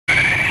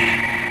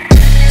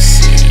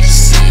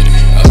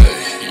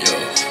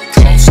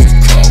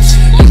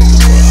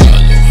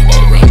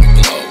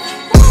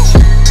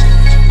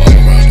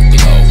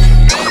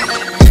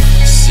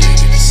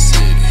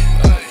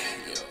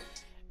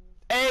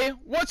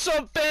What's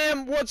up,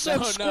 fam? What's up,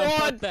 No, squad?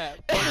 fuck that.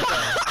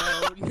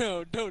 Fuck that.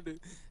 No, don't do.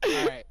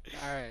 Alright,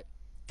 alright.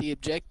 The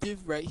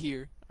objective right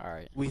here.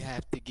 Alright. We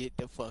have to get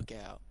the fuck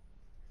out.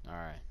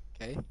 Alright.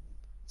 Okay?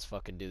 Let's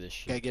fucking do this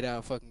shit. Gotta get out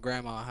of fucking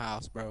grandma's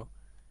house, bro.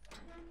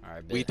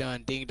 Alright, We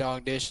done ding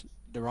dong dish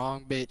the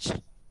wrong bitch.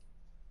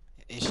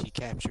 And she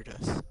captured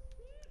us.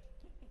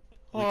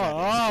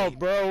 Oh,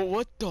 bro,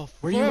 what the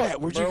fuck? Where you at?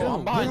 Where'd you go?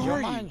 I'm behind you, Where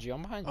I'm are you? behind you,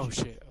 I'm behind you. Oh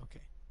shit,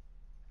 okay.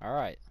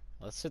 Alright,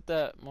 let's hit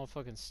that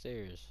motherfucking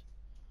stairs.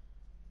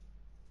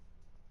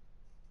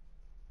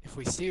 If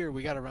we see her,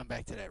 we gotta run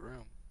back to that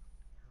room.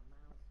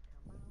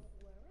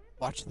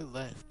 Watch the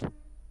left.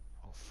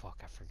 Oh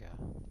fuck, I forgot.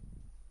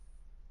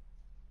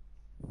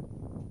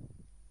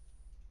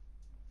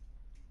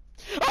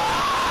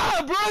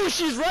 Ah, bro,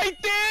 she's right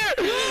there!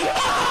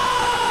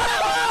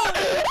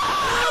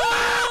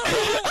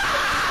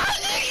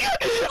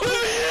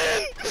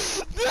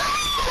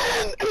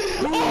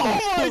 Oh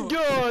my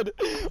god!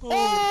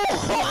 Oh!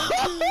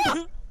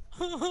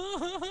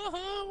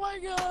 Oh my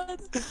god!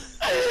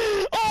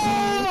 Oh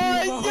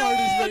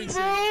my god,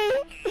 bro!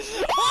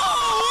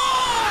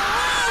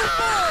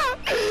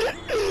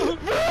 Oh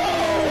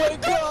my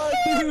god,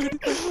 dude!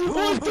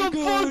 What the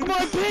fuck?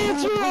 My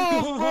pants are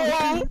off,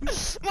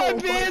 bro! My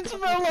pants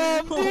fell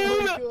off,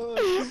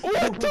 dude!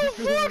 What the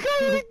fuck?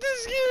 I like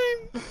this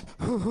game!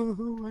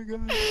 Oh my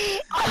god.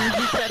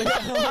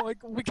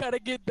 We gotta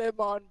get them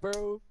on,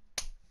 bro.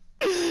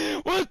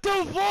 What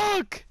the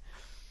fuck?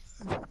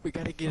 We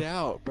gotta get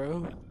out,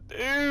 bro.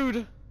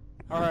 Dude!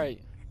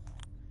 Alright.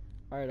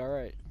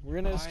 Alright. We're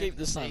gonna escape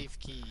this time. Safe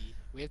key.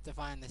 We have to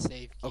find the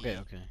safe key. Okay.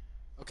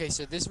 Okay,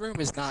 so this room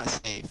is not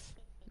safe.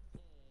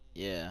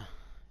 Yeah.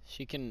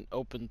 She can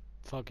open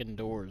fucking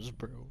doors,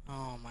 bro.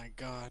 Oh my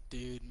god,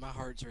 dude. My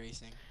heart's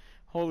racing.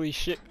 Holy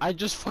shit. I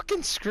just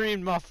fucking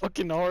screamed my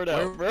fucking heart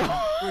out, bro.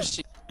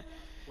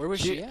 Where was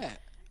she at?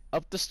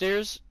 Up the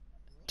stairs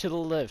to the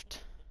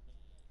left.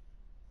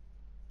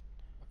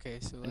 Okay,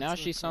 so let's Now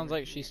she look sounds over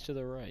like she's here. to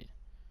the right.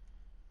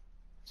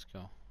 Let's go.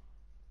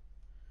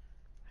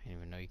 I didn't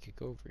even know you could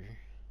go over here.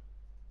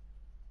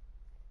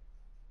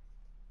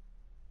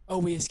 Oh,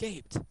 we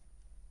escaped.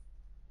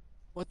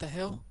 What the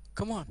hell?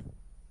 Come on.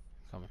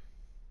 Coming.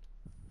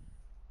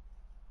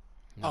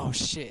 Oh No,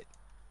 shit.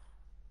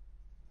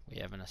 we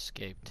haven't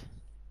escaped.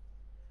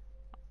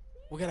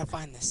 We gotta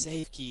find the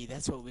safe key.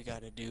 That's what we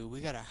gotta do. We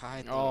gotta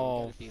hide. Though.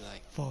 Oh, We gotta be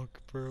like. fuck,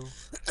 bro.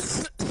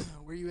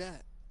 Where you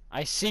at?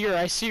 I see her. Where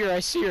are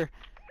you?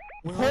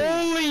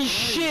 Holy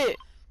shit!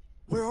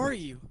 Where are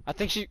you? I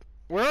think she.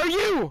 Where are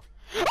you?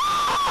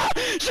 Ah!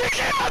 She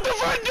came out the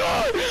front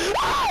door!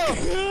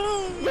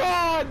 Ah!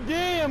 God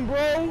damn,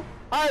 bro!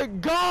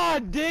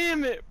 God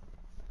damn it!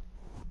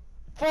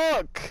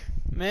 Fuck,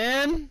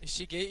 man. Did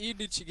she get you?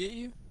 Did she get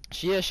you?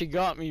 She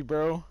got me,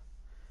 bro.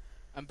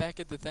 I'm back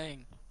at the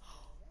thing.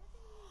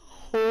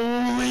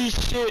 Holy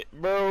shit,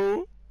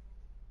 bro.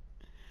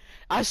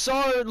 I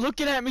saw her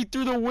looking at me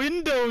through the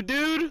window,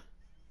 dude.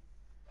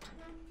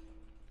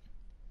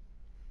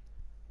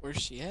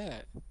 Where's she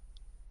at?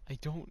 I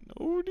don't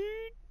know, dude.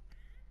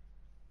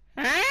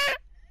 Huh?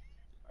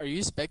 Are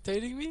you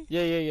spectating me?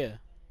 Yeah.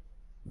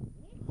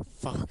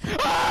 Fuck.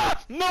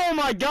 Ah! No,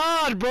 my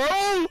God, bro!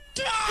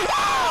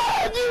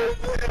 Ah!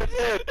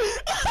 Dude.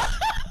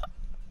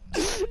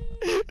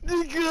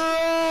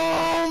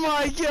 Oh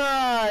my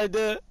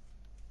God,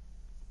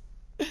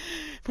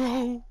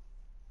 bro!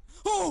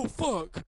 Oh fuck!